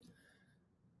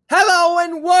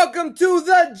and welcome to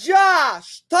the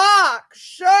Josh Talk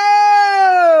Show.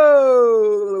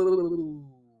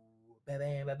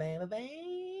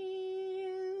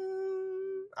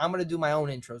 I'm going to do my own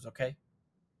intros, okay?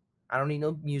 I don't need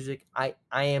no music. I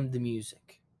am the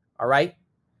music, all right?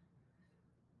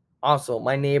 Also,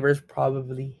 my neighbors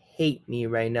probably hate me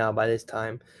right now by this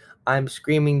time. I'm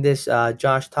screaming this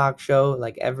Josh Talk Show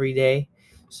like every day,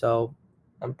 so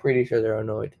I'm pretty sure they're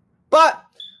annoyed. But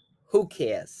who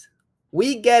cares?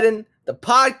 We getting the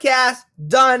podcast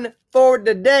done for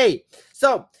the day.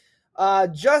 So,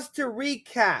 just to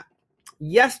recap,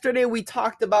 yesterday we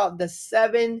talked about the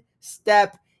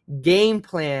 7-step game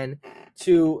plan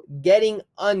to getting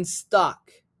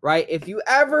unstuck, right? If you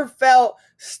ever felt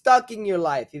stuck in your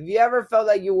life, if you ever felt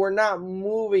like you were not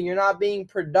moving, you're not being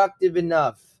productive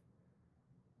enough,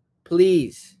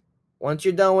 please, once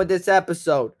you're done with this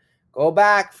episode, go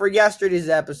back for yesterday's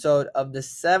episode of the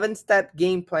 7-step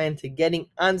game plan to getting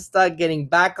unstuck, getting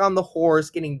back on the horse,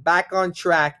 getting back on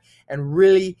track, and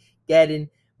really getting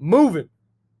moving.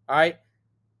 All right?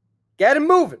 Getting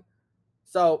moving.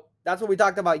 So that's what we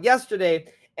talked about yesterday.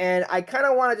 And I kind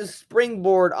of want to just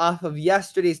springboard off of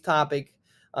yesterday's topic.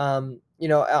 On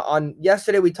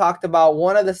yesterday, we talked about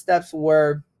one of the steps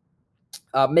were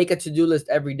make a to-do list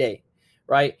every day,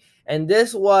 right? And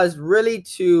this was really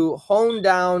to hone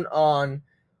down on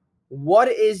what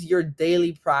is your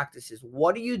daily practices.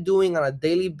 What are you doing on a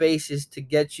daily basis to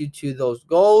get you to those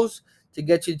goals, to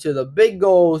get you to the big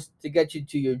goals, to get you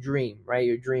to your dream, right?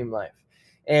 Your dream life.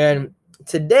 And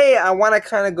today I want to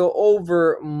kind of go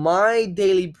over my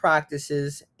daily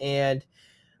practices, and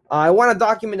I want to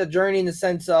document the journey in the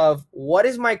sense of what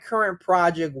is my current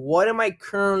project? What am I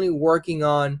currently working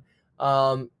on,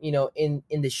 in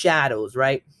the shadows,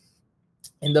 right?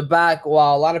 In the back,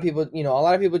 while a lot of people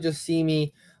just see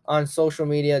me on social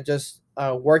media just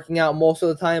working out most of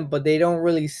the time, but they don't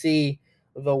really see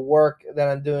the work that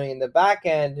I'm doing in the back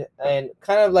end and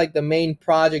kind of like the main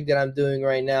project that I'm doing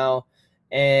right now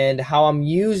and how I'm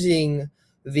using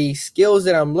the skills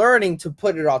that I'm learning to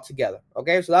put it all together.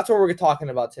 Okay, so that's what we're talking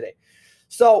about today.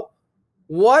 So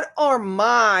what are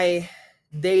my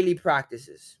daily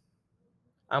practices?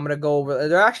 I'm going to go over,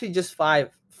 they're actually just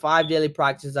five daily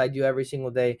practices I do every single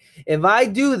day. If I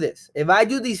do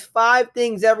these 5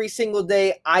 things every single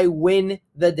day, I win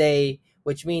the day,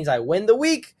 which means I win the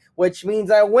week, which means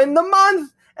I win the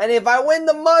month. And if I win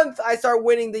the month, I start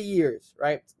winning the years,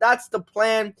 right? That's the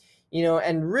plan,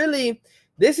 and really,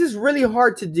 this is really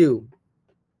hard to do,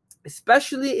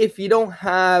 especially if you don't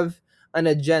have an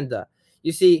agenda.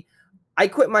 You see, I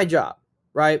quit my job,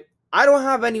 right? I don't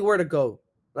have anywhere to go.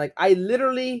 Like, I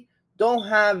literally don't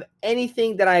have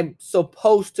anything that I'm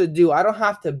supposed to do. I don't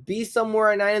have to be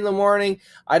somewhere at 9 a.m.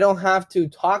 I don't have to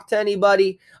talk to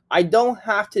anybody. I don't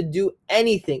have to do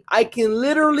anything. I can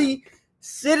literally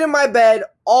sit in my bed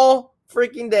all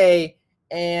freaking day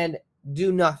and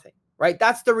do nothing, right?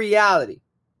 That's the reality.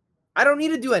 I don't need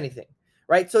to do anything,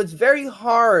 right? So it's very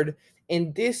hard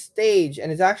in this stage,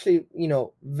 and it's actually,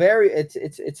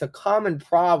 it's a common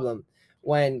problem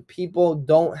when people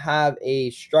don't have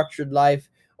a structured life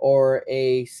or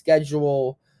a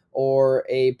schedule or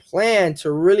a plan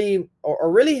to really,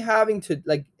 or really having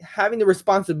the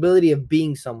responsibility of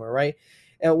being somewhere, right?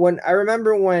 And when I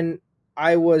remember when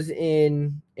I was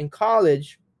in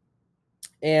college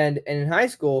and in high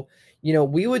school,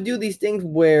 we would do these things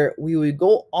where we would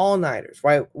go all-nighters,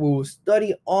 right? We would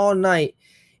study all night,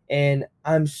 and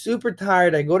I'm super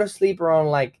tired. I go to sleep around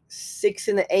like 6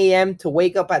 a.m. to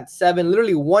wake up at 7,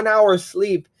 literally 1 hour of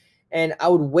sleep. And I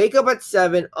would wake up at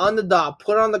 7 on the dot,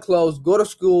 put on the clothes, go to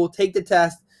school, take the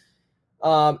test,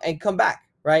 and come back,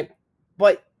 right?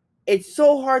 But it's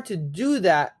so hard to do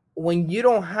that when you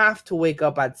don't have to wake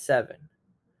up at 7.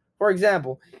 For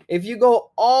example, if you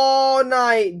go all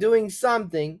night doing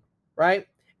something, right?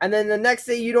 And then the next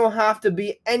day you don't have to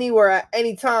be anywhere at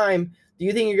any time, do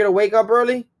you think you're going to wake up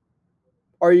early?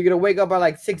 Or are you going to wake up at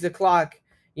like 6 o'clock,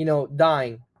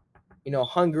 dying,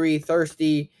 hungry,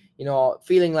 thirsty,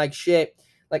 feeling like shit?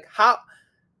 Like, how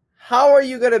are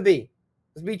you going to be?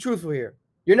 Let's be truthful here.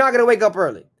 You're not going to wake up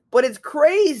early. But it's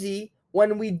crazy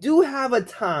when we do have a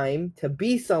time to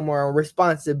be somewhere, a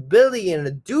responsibility and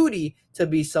a duty to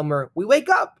be somewhere, we wake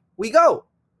up, we go.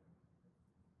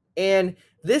 And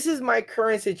this is my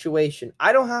current situation.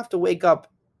 I don't have to wake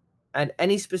up at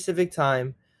any specific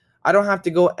time. I don't have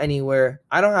to go anywhere.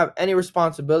 I don't have any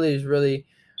responsibilities really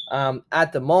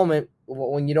at the moment.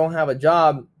 When you don't have a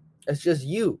job, it's just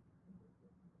you.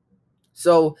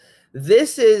 So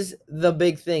this is the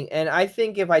big thing. And I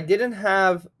think if I didn't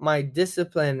have my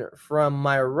discipline from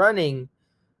my running,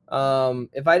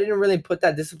 if I didn't really put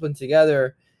that discipline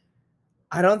together,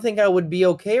 I don't think I would be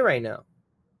okay right now,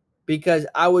 because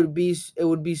it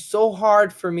would be so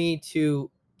hard for me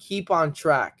to keep on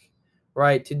track,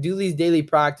 right? To do these daily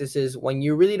practices when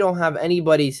you really don't have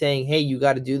anybody saying, hey, you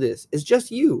got to do this. It's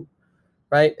just you,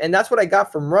 right? And that's what I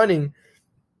got from running,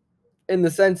 in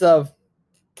the sense of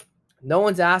no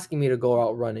one's asking me to go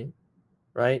out running,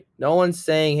 right? No one's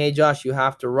saying, hey, Josh, you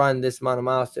have to run this amount of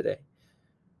miles today.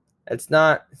 It's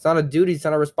not a duty, it's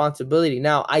not a responsibility.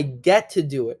 Now, I get to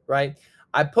do it, right?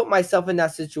 I put myself in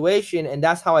that situation, and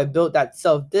that's how I built that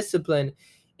self-discipline,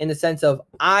 in the sense of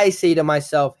I say to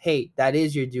myself, hey, that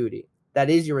is your duty. That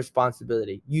is your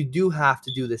responsibility. You do have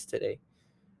to do this today,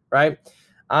 right?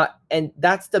 And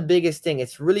that's the biggest thing.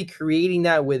 It's really creating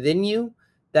that within you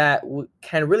that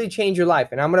can really change your life.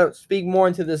 And I'm going to speak more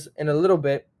into this in a little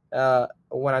bit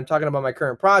when I'm talking about my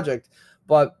current project.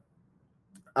 But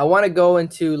I want to go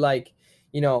into, like,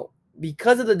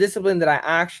 because of the discipline that I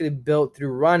actually built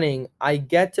through running, I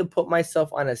get to put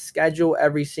myself on a schedule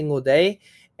every single day.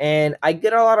 And I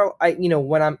get a lot of,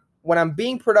 when I'm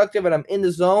being productive and I'm in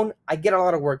the zone, I get a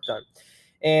lot of work done.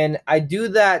 And I do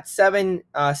that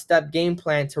 7-step game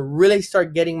plan to really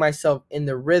start getting myself in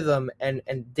the rhythm and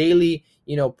daily,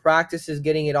 practices,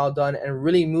 getting it all done and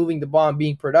really moving the ball and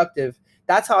being productive.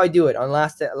 That's how I do it. On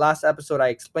last episode, I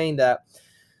explained that.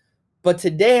 But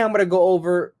today I'm going to go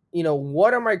over,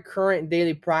 what are my current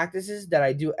daily practices that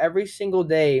I do every single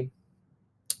day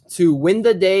to win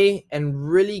the day and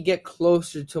really get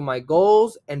closer to my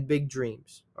goals and big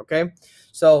dreams. Okay.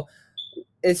 So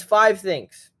it's 5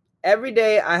 things. Every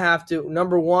day I have to,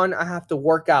 number 1, I have to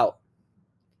work out.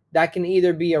 That can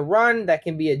either be a run, that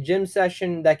can be a gym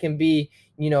session, that can be,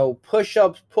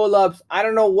 push-ups, pull-ups. I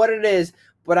don't know what it is,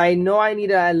 but I know I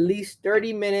need at least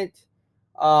 30 minutes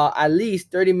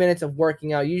of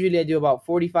working out. Usually I do about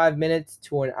 45 minutes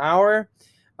to an hour.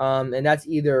 And that's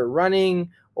either running,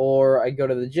 or I go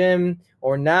to the gym,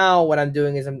 or now what I'm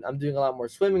doing is I'm doing a lot more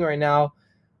swimming right now.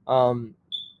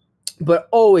 But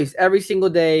always, every single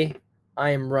day,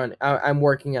 I'm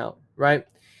working out, right?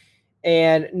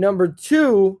 And number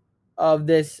 2 of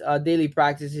this daily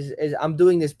practice is I'm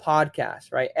doing this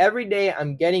podcast, right? Every day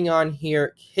I'm getting on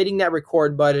here, hitting that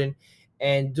record button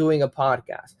and doing a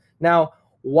podcast. Now,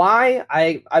 why?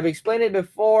 I've explained it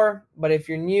before, but if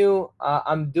you're new,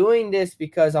 I'm doing this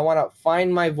because I want to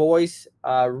find my voice,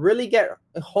 really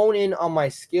hone in on my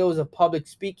skills of public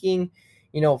speaking,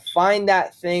 find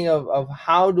that thing of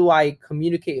how do I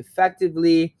communicate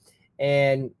effectively.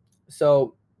 And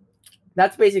so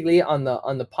that's basically on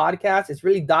the podcast. It's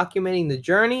really documenting the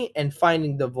journey and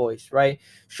finding the voice, right?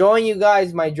 Showing you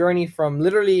guys my journey from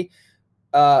literally,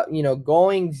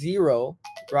 going zero,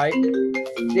 right?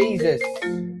 Jesus.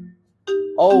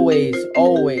 Always.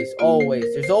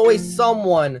 There's always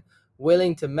someone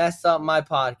willing to mess up my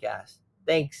podcast.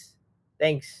 Thanks,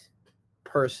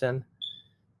 person.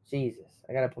 Jesus.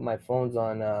 I gotta put my phones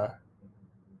on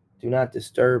do not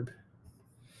disturb.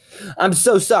 I'm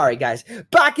so sorry, guys.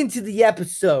 Back into the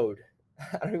episode.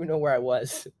 I don't even know where I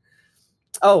was.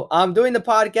 Oh, I'm doing the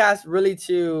podcast really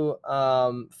to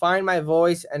find my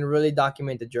voice and really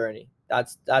document the journey.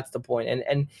 That's the point.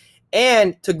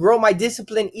 And to grow my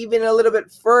discipline even a little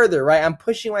bit further, right? I'm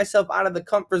pushing myself out of the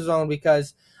comfort zone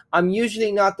because I'm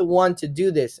usually not the one to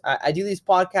do this. I do these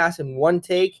podcasts in one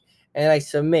take and I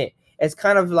submit. It's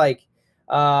kind of like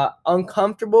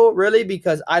uncomfortable, really,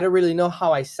 because I don't really know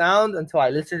how I sound until I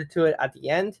listen to it at the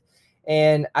end.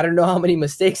 And I don't know how many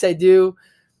mistakes I do,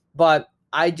 but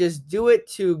I just do it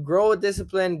to grow a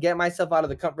discipline, get myself out of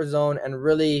the comfort zone, and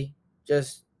really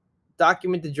just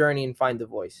document the journey and find the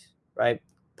voice, right?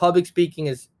 Public speaking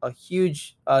is a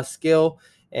huge skill,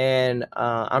 and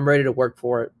I'm ready to work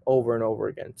for it over and over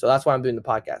again. So that's why I'm doing the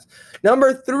podcast.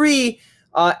 Number 3,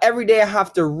 every day I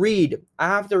have to read. I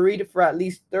have to read for at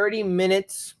least 30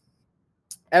 minutes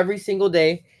every single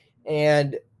day.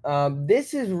 And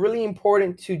this is really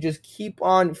important to just keep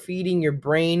on feeding your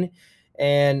brain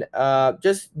and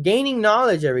just gaining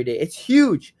knowledge every day. It's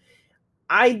huge.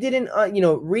 I didn't,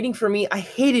 reading for me, I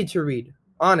hated to read.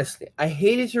 Honestly, I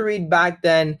hated to read back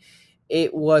then.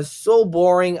 It was so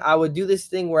boring. I would do this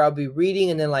thing where I'll be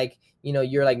reading and then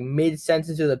you're like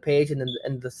mid-sentence to the page and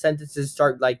the sentences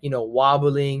start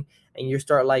wobbling and you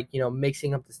start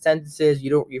mixing up the sentences.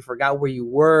 You forgot where you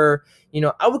were.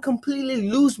 I would completely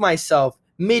lose myself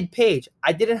mid-page.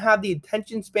 I didn't have the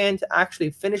attention span to actually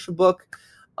finish a book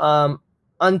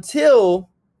until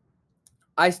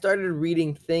I started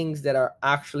reading things that are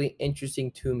actually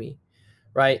interesting to me,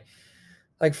 right?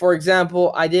 Like, for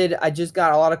example, I just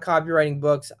got a lot of copywriting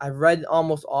books. I've read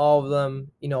almost all of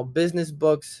them, business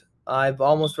books. I've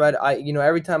almost read,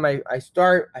 every time I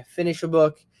start, I finish a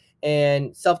book.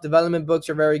 and self-development books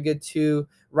are very good too.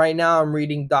 Right now I'm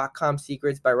reading .com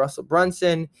Secrets by Russell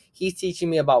Brunson. He's teaching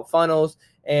me about funnels.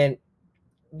 And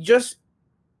just,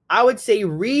 I would say,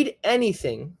 read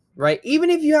anything, right? Even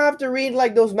if you have to read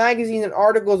like those magazines and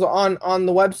articles on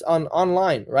the webs on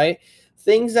online, right?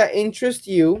 Things that interest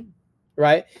you,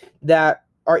 right? That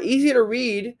are easy to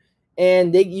read,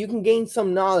 and you can gain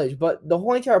some knowledge. But the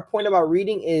whole entire point about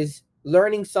reading is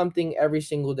learning something every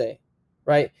single day,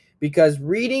 right? Because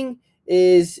reading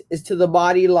is to the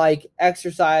body like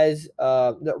exercise.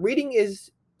 Reading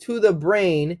is to the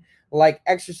brain like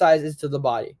exercise is to the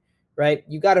body, right?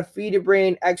 You got to feed your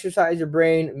brain, exercise your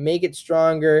brain, make it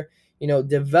stronger,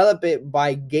 develop it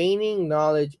by gaining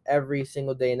knowledge every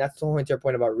single day. And that's the whole entire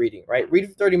point about reading, right? Read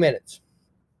for 30 minutes.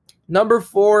 Number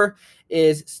 4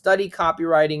 is study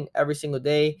copywriting every single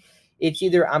day. It's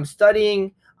either I'm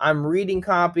studying, I'm reading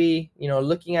copy,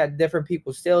 looking at different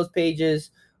people's sales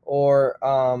pages, or,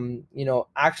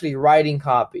 actually writing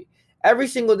copy. Every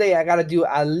single day, I got to do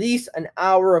at least an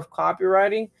hour of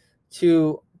copywriting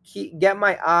to get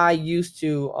my eye used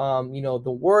to,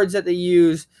 the words that they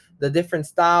use, the different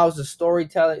styles, the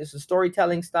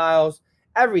storytelling styles,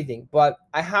 everything. But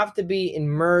I have to be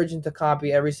immersed into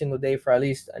copy every single day for at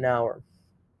least an hour.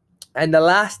 And the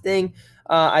last thing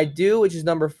I do, which is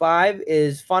number 5,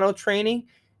 is funnel training.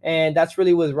 And that's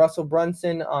really with Russell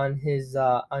Brunson on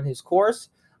his course.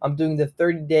 I'm doing the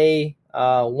 30-day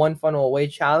one funnel away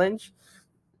challenge.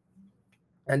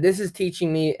 And this is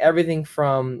teaching me everything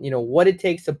from, what it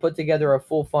takes to put together a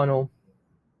full funnel,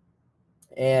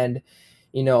 and,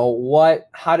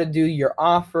 how to do your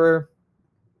offer,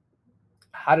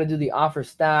 how to do the offer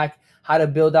stack, how to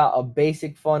build out a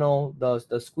basic funnel,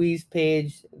 the squeeze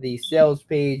page, the sales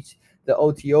page, the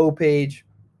OTO page,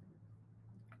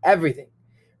 everything,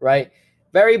 right?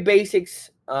 Very basics,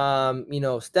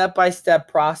 step-by-step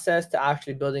process to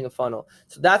actually building a funnel.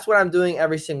 So that's what I'm doing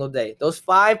every single day. Those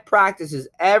 5 practices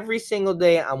every single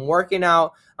day. I'm working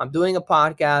out, I'm doing a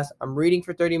podcast, I'm reading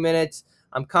for 30 minutes,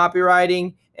 I'm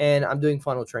copywriting, and I'm doing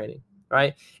funnel training,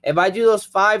 right? If I do those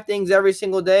 5 things every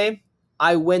single day,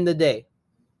 I win the day.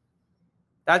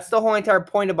 That's the whole entire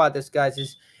point about this, guys,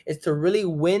 is to really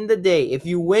win the day. If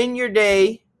you win your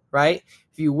day, right?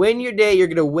 If you win your day, you're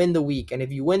going to win the week. And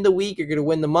if you win the week, you're going to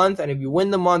win the month. And if you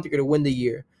win the month, you're going to win the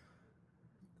year.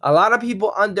 A lot of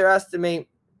people overestimate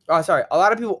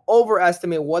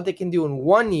what they can do in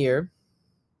 1 year,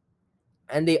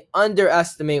 and they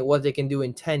underestimate what they can do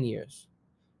in 10 years,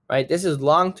 right? This is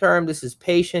long-term. This is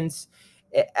patience.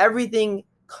 Everything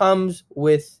comes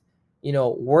with,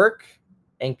 work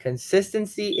and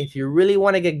consistency. If you really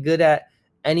want to get good at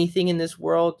anything in this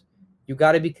world, you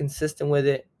got to be consistent with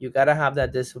it. You got to have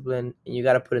that discipline, and you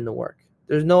got to put in the work.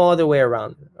 There's no other way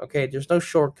around it, okay? There's no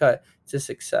shortcut to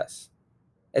success.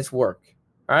 It's work,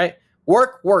 all right?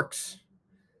 Work works.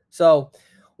 So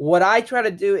what I try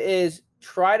to do is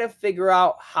try to figure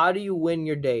out, how do you win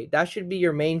your day? That should be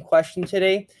your main question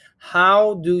today.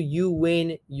 How do you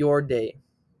win your day?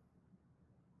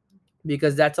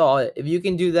 Because that's all. If you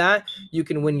can do that, you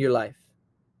can win your life.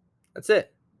 That's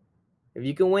it. If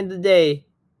you can win the day,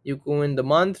 you can win the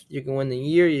month, you can win the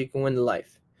year, you can win the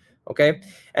life. Okay?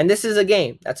 And this is a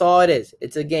game. That's all it is.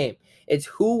 It's a game. It's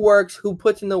who works, who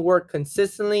puts in the work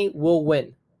consistently will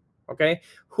win. Okay?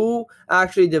 Who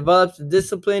actually develops the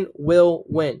discipline will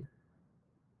win.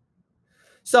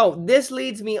 So this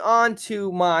leads me on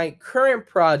to my current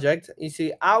project. You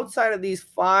see, outside of these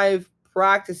 5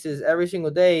 practices every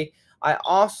single day, I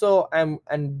also am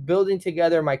building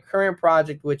together my current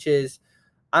project, which is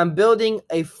I'm building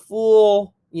a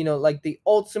full, like the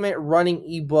ultimate running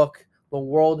ebook the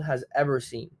world has ever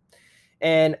seen.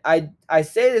 And I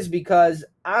say this because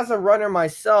as a runner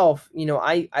myself,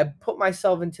 I put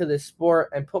myself into this sport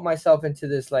and put myself into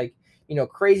this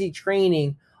crazy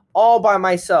training all by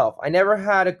myself. I never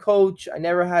had a coach. I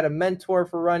never had a mentor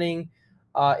for running.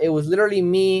 It was literally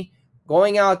me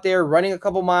going out there, running a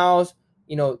couple miles.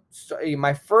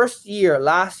 My first year,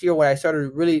 last year, when I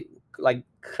started really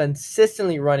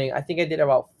consistently running, I think I did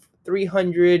about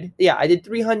 300. Yeah, I did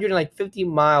 350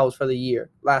 miles for the year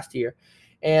last year.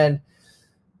 And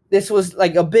this was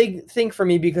like a big thing for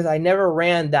me because I never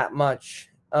ran that much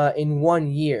in 1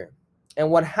 year.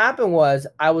 And what happened was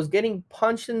I was getting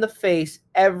punched in the face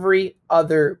every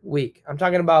other week. I'm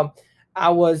talking about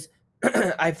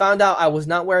I found out I was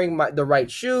not wearing the right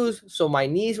shoes, so my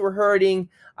knees were hurting.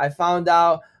 I found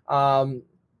out,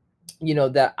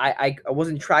 that I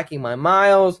wasn't tracking my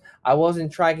miles. I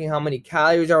wasn't tracking how many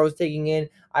calories I was taking in.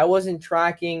 I wasn't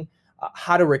tracking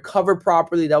how to recover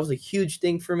properly. That was a huge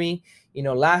thing for me.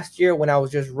 Last year when I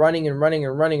was just running and running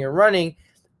and running and running,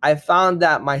 I found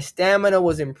that my stamina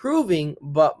was improving,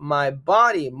 but my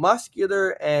body,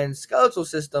 muscular and skeletal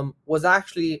system was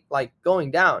actually like going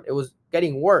down. It was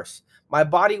getting worse. My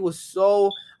body was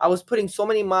I was putting so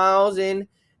many miles in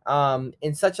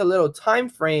such a little time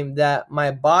frame that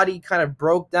my body kind of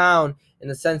broke down in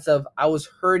the sense of I was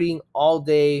hurting all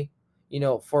day,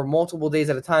 for multiple days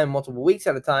at a time, multiple weeks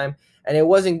at a time. And it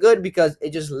wasn't good because it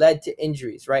just led to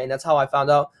injuries, right? And that's how I found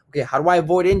out, okay, how do I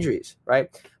avoid injuries, right?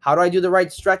 How do I do the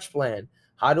right stretch plan?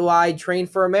 How do I train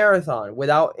for a marathon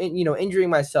without, injuring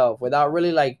myself, without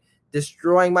really like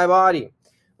destroying my body?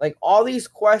 Like all these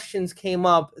questions came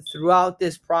up throughout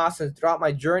this process, throughout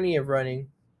my journey of running.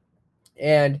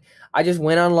 And I just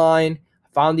went online,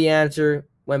 found the answer,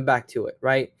 went back to it,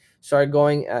 right? Started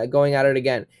going at it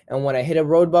again. And when I hit a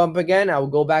road bump again, I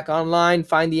would go back online,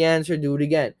 find the answer, do it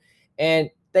again.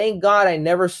 And thank God I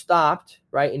never stopped,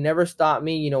 right? It never stopped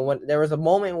me. When there was a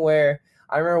moment where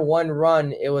I remember one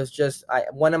run, it was just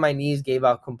one of my knees gave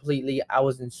out completely. I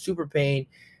was in super pain.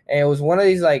 And it was one of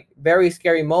these like very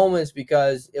scary moments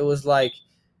because it was like,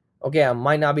 okay, I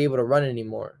might not be able to run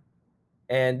anymore.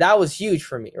 And that was huge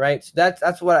for me, right? So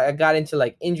that's what I got into.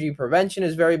 Like injury prevention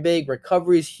is very big.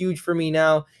 Recovery is huge for me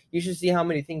now. You should see how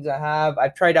many things I have.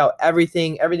 I've tried out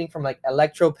everything from like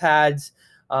electro pads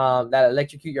that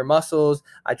electrocute your muscles.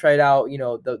 I tried out,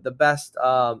 the best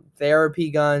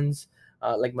therapy guns,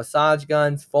 like massage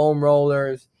guns, foam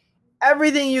rollers,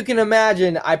 everything you can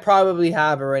imagine. I probably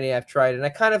have already. I've tried, and I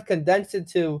kind of condensed it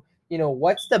to,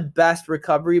 what's the best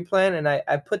recovery plan, and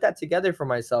I put that together for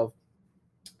myself.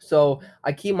 So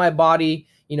I keep my body,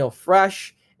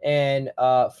 fresh and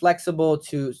flexible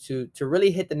to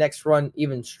really hit the next run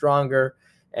even stronger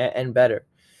and better.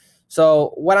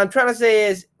 So what I'm trying to say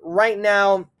is right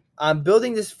now I'm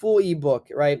building this full ebook,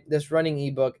 right? This running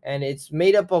ebook, and it's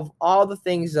made up of all the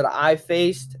things that I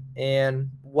faced and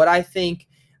what I think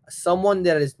someone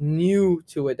that is new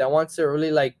to it, that wants to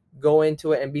really like go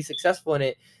into it and be successful in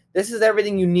it. This is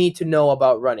everything you need to know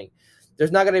about running.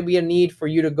 There's not going to be a need for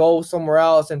you to go somewhere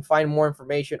else and find more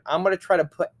information. I'm going to try to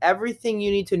put everything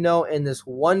you need to know in this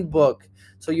one book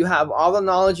so you have all the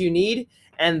knowledge you need.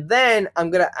 And then I'm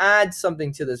going to add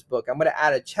something to this book. I'm going to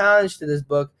add a challenge to this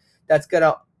book that's going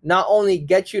to not only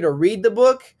get you to read the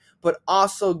book, but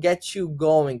also get you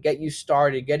going, get you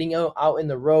started, getting out in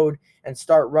the road and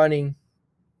start running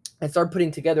and start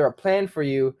putting together a plan for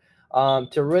you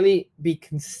to really be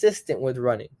consistent with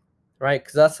running, right?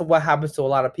 Because that's what happens to a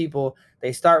lot of people.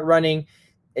 They start running,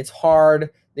 it's hard,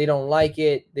 they don't like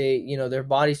it, their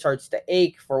body starts to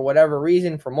ache for whatever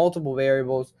reason, for multiple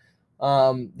variables.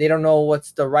 They don't know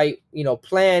what's the right,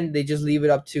 plan. They just leave it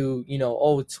up to,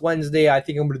 oh, it's Wednesday, I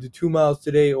think I'm going to do 2 miles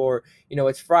today, or,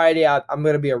 it's Friday, I'm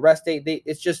going to be a rest day.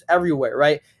 It's just everywhere,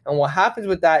 right? And what happens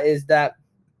with that is that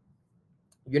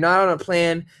you're not on a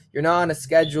plan, you're not on a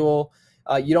schedule,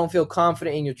 you don't feel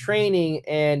confident in your training,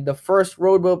 and the first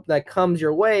road bump that comes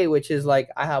your way, which is like,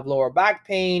 I have lower back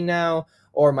pain now,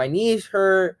 or my knees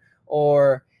hurt,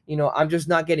 or, I'm just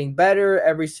not getting better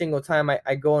every single time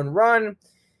I go and run.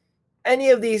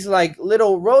 Any of these like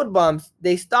little road bumps,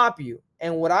 they stop you.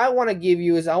 And what I want to give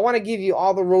you is I want to give you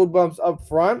all the road bumps up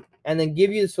front and then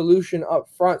give you the solution up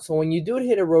front. So when you do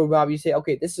hit a road bump, you say,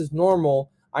 okay, this is normal.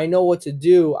 I know what to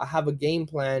do. I have a game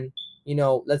plan.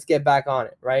 Let's get back on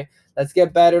it, right? Let's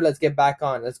get better. Let's get back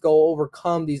on. Let's go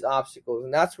overcome these obstacles.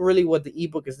 And that's really what the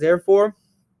ebook is there for.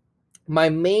 My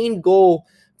main goal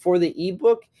for the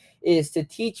ebook is to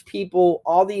teach people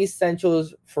all the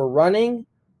essentials for running.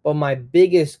 But my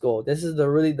biggest goal, this is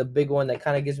the big one that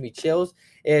kind of gives me chills,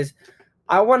 is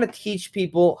I want to teach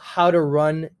people how to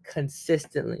run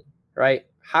consistently, right?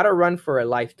 How to run for a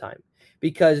lifetime.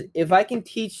 Because if I can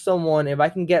teach someone, if I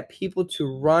can get people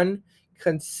to run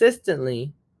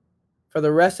consistently for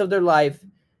the rest of their life,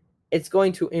 it's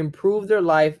going to improve their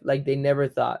life like they never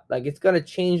thought. Like it's going to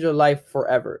change their life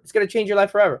forever. It's going to change your life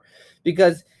forever.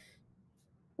 Because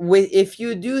if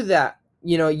you do that,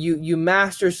 you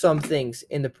master some things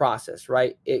in the process,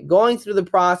 right? Going through the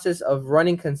process of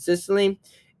running consistently,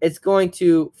 it's going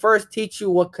to first teach you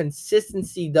what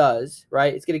consistency does,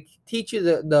 right? It's going to teach you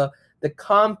the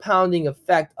compounding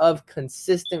effect of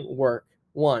consistent work,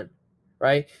 1,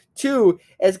 right? 2,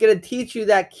 it's going to teach you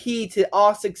that key to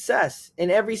all success in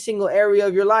every single area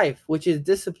of your life, which is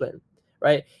discipline,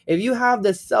 right? If you have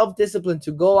the self-discipline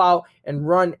to go out and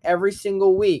run every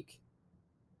single week,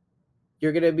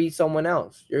 you're going to be someone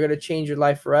else. You're going to change your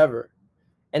life forever.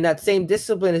 And that same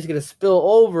discipline is going to spill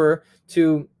over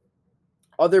to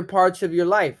other parts of your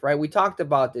life, right? We talked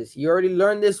about this. You already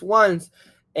learned this once.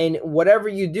 And whatever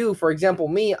you do, for example,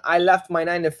 me, I left my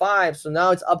 9 to 5, so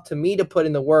now it's up to me to put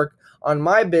in the work on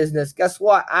my business. Guess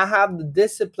what? I have the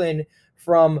discipline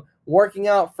from working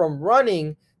out, from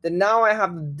running, that now I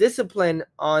have the discipline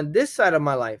on this side of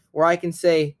my life where I can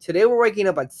say, today we're waking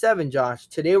up at 7, Josh.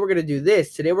 Today we're going to do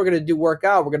this. Today we're going to do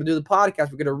workout. We're going to do the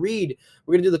podcast. We're going to read.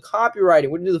 We're going to do the copywriting.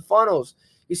 We're going to do the funnels.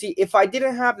 You see, if I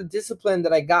didn't have the discipline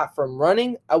that I got from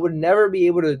running, I would never be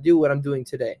able to do what I'm doing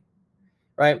today,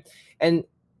 right? And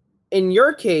in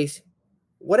your case,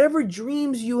 whatever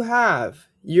dreams you have,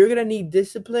 you're going to need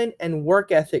discipline and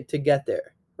work ethic to get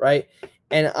there, right?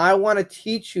 And I want to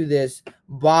teach you this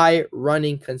by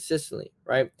running consistently,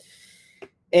 right?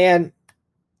 And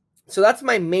so that's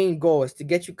my main goal, is to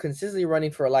get you consistently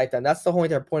running for a lifetime. That's the whole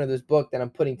entire point of this book that I'm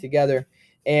putting together.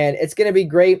 And it's going to be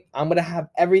great. I'm going to have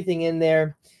everything in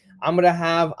there. I'm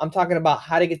talking about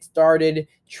how to get started,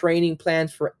 training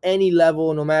plans for any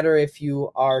level, no matter if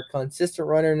you are a consistent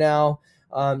runner now,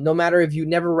 no matter if you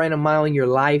never ran a mile in your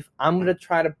life. I'm going to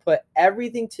try to put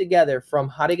everything together, from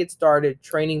how to get started,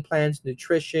 training plans,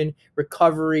 nutrition,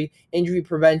 recovery, injury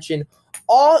prevention,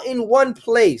 all in one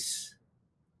place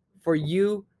for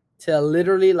you to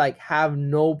literally have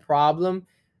no problem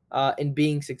in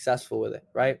being successful with it,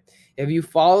 right? If you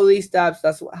follow these steps,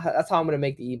 that's how I'm going to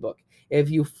make the ebook. If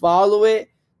you follow it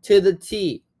to the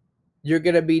T, you're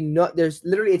going to be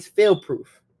it's fail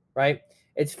proof, right?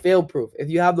 It's fail proof. If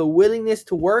you have the willingness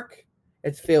to work,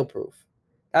 it's fail proof.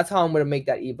 That's how I'm going to make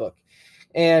that ebook.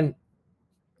 And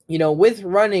with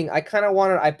running, I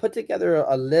put together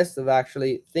a list of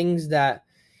actually things that,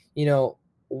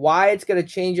 why it's going to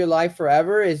change your life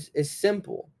forever is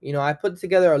simple. I put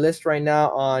together a list right now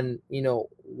on,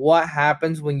 what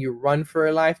happens when you run for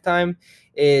a lifetime.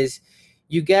 Is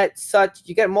you get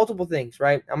multiple things,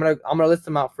 right? I'm going to list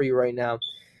them out for you right now.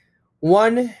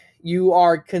 One, you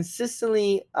are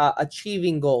consistently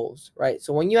achieving goals, right?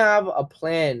 So when you have a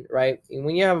plan, right? And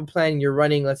when you have a plan, you're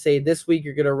running, let's say this week,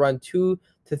 you're going to run 2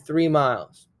 to 3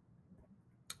 miles.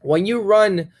 When you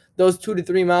run those 2 to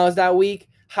 3 miles that week,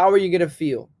 how are you going to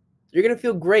feel? You're going to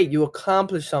feel great. You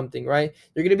accomplished something, right?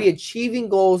 You're going to be achieving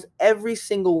goals every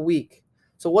single week.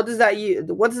 So what does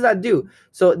that do?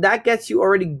 So that gets you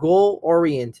already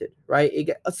goal-oriented, right?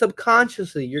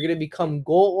 Subconsciously, you're going to become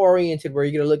goal-oriented, where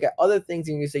you're going to look at other things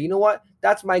and you're going to say, you know what?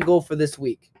 That's my goal for this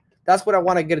week. That's what I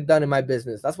want to get done in my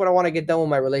business. That's what I want to get done with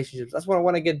my relationships. That's what I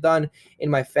want to get done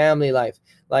in my family life.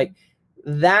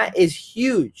 That is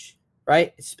huge,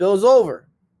 right? It spills over,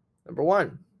 number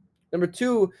one. Number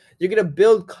two, you're going to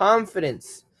build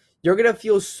confidence. You're going to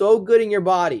feel so good in your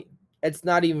body. It's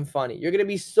not even funny. You're going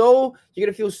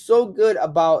to feel so good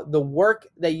about the work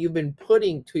that you've been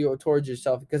putting towards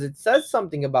yourself, because it says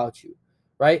something about you,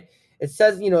 right? It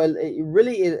says, it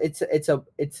really is,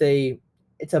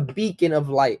 it's a beacon of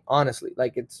light, honestly.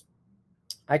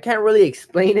 I can't really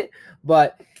explain it,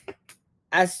 but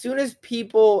as soon as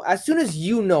it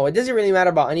doesn't really matter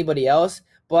about anybody else,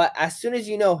 but as soon as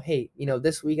hey,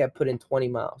 this week I put in 20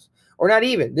 miles, or not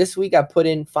even, this week I put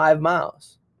in 5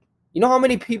 miles. You know how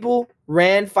many people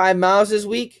ran 5 miles this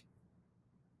week?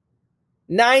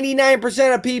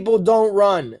 99% of people don't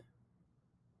run.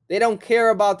 They don't care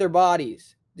about their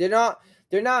bodies. They are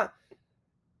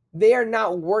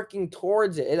not working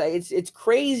towards it. It's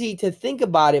crazy to think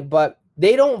about it, but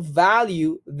they don't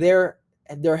value their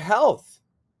health.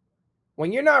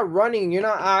 When you're not running, you're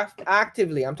not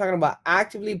actively, I'm talking about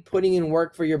actively putting in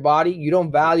work for your body, you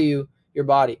don't value your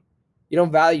body. You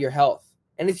don't value your health.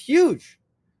 And it's huge,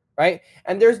 right?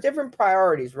 And there's different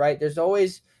priorities, right? There's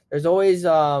always the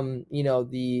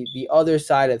other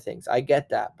side of things. I get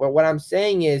that. But what I'm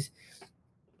saying is,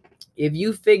 if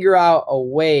you figure out a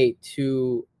way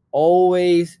to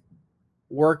always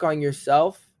work on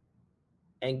yourself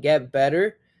and get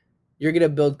better, you're going to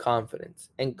build confidence.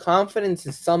 And confidence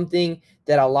is something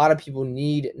that a lot of people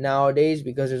need nowadays,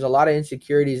 because there's a lot of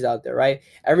insecurities out there, right?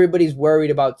 Everybody's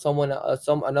worried about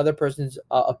another person's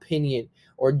opinion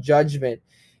or judgment.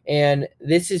 And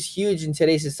this is huge in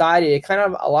today's society.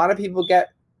 A lot of people get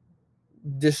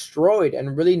destroyed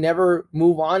and really never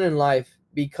move on in life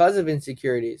because of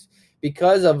insecurities,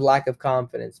 because of lack of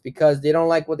confidence, because they don't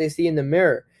like what they see in the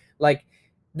mirror.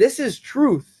 This is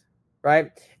truth,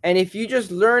 right? And if you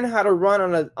just learn how to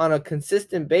run on a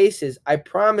consistent basis, I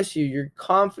promise you, your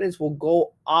confidence will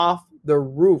go off the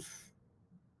roof,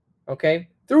 okay?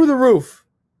 Through the roof.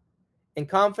 And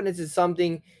confidence is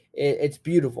something, it's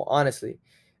beautiful, honestly.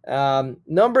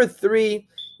 Number 3,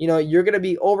 you're going to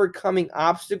be overcoming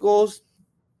obstacles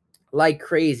like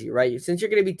crazy, right? Since you're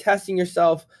going to be testing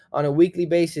yourself on a weekly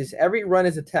basis, every run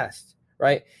is a test,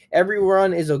 right? Every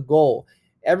run is a goal.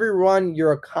 Every run,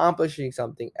 you're accomplishing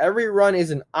something. Every run is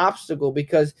an obstacle,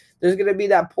 because there's going to be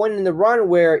that point in the run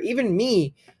where even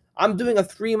me, I'm doing a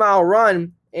 3-mile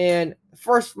run, and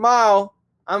first mile,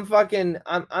 I'm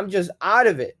just out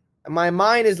of it. My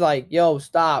mind is like, yo,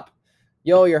 stop.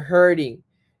 Yo, you're hurting.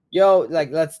 Yo,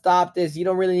 like, let's stop this. You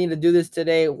don't really need to do this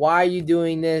today. Why are you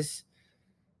doing this?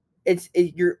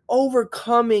 You're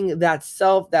overcoming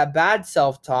that bad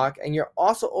self-talk, and you're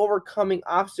also overcoming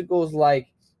obstacles like,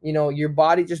 your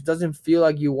body just doesn't feel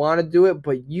like you want to do it,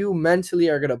 but you mentally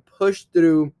are going to push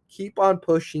through, keep on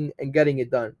pushing and getting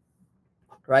it done,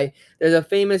 right? There's a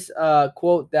famous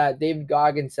quote that David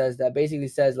Goggins says that basically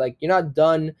says, like, you're not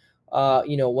done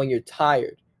when you're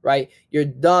tired, right? You're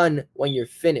done when you're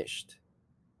finished.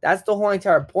 That's the whole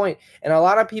entire point. And a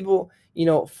lot of people,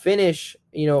 finish,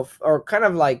 or kind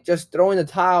of like just throwing the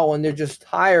towel when they're just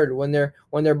tired, when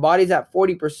their body's at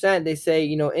 40%, they say,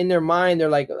 in their mind, they're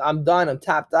like, I'm done, I'm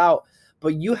tapped out.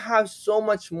 But you have so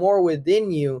much more within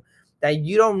you that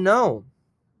you don't know,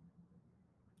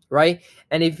 right?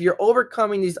 And if you're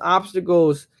overcoming these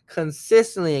obstacles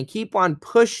consistently and keep on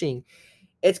pushing,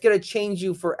 it's going to change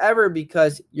you forever,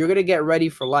 because you're going to get ready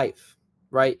for life,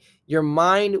 right? Your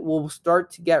mind will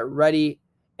start to get ready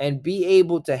and be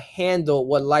able to handle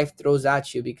what life throws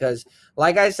at you, because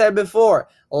like I said before,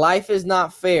 life is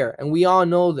not fair, and we all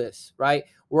know this, right?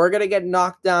 We're going to get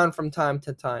knocked down from time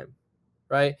to time,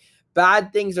 right?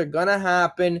 Bad things are going to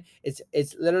happen.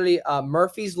 It's literally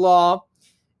Murphy's Law.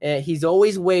 He's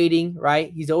always waiting,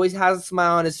 right? He's always has a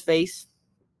smile on his face.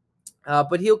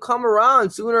 But he'll come around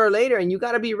sooner or later, and you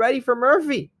got to be ready for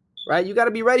Murphy, right? You got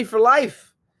to be ready for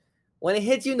life. When it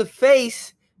hits you in the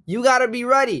face, you got to be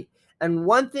ready. And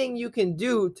one thing you can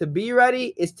do to be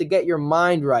ready is to get your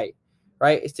mind right?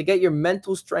 It's to get your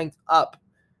mental strength up.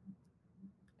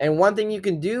 And one thing you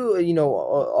can do,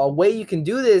 a way you can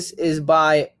do this is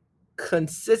by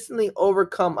consistently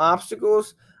overcome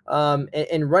obstacles.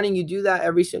 And running, you do that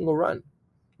every single run,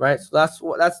 right? So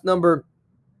that's number.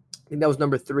 I think that was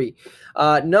number 3.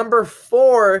 Number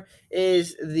 4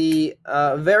 is the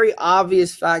very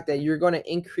obvious fact that you're going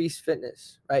to increase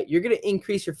fitness, right? You're going to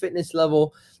increase your fitness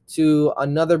level to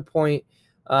another point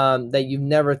that you've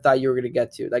never thought you were going to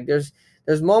get to. Like there's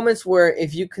moments where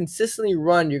if you consistently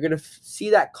run, you're going to see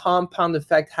that compound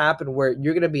effect happen where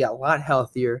you're going to be a lot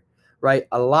healthier, right?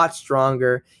 A lot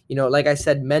stronger. Like I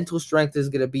said, mental strength is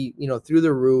going to be, through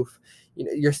the roof.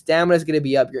 Your stamina is going to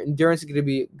be up. Your endurance is going to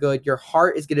be good. Your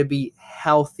heart is going to be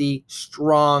healthy,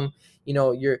 strong.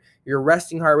 Your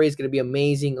resting heart rate is going to be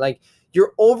amazing. Like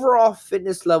your overall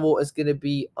fitness level is going to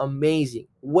be amazing.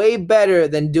 Way better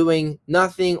than doing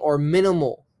nothing or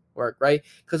minimal work, right?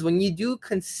 Because when you do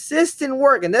consistent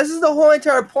work, and this is the whole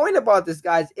entire point about this,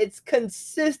 guys, it's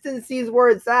consistency is where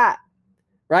it's at,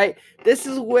 right? This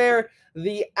is where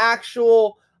the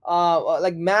actual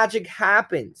like magic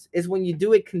happens, is when you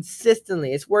do it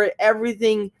consistently. It's where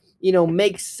everything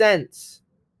makes sense.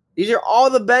 These are all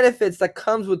the benefits that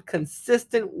comes with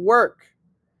consistent work,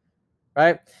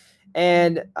 right?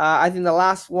 And I think the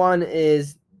last one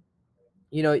is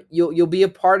you'll be a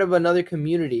part of another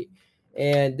community,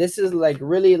 and this is like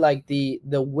really like the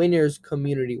winners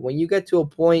community. When you get to a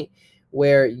point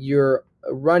where you're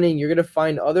running, you're gonna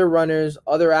find other runners,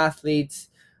 other athletes,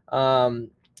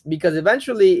 because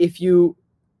eventually, if you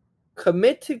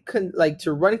commit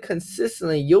to run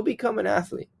consistently, you'll become an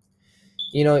athlete.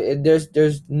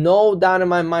 There's no doubt in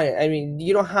my mind. I mean,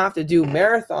 you don't have to do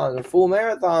marathons or full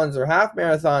marathons or half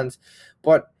marathons,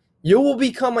 but you will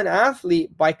become an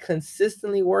athlete by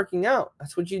consistently working out.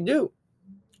 That's what you do.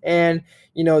 And,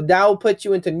 that will put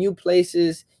you into new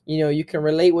places. You can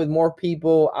relate with more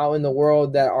people out in the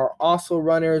world that are also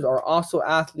runners or also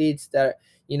athletes that,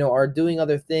 are doing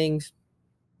other things.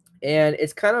 And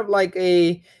it's kind of like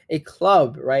a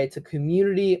club, right? It's a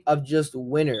community of just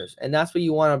winners. And that's what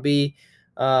you want to be.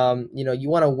 You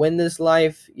want to win this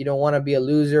life. You don't want to be a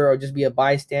loser or just be a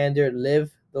bystander.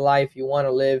 Live the life you want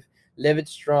to live it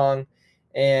strong.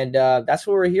 And that's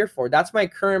what we're here for. That's my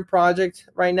current project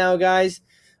right now, guys.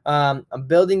 I'm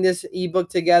building this ebook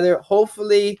together.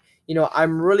 Hopefully,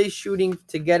 I'm really shooting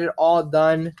to get it all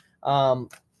done.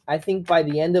 I think by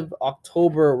the end of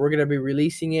October, we're going to be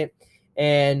releasing it.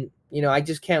 And, I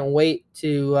just can't wait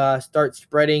to start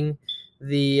spreading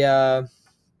the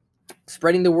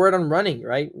word on running,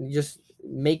 right? Just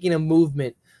making a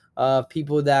movement of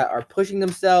people that are pushing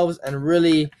themselves and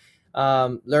really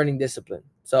learning discipline.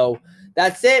 So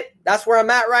that's it. That's where I'm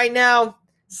at right now.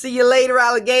 See you later,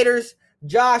 alligators.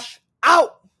 Josh,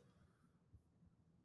 out.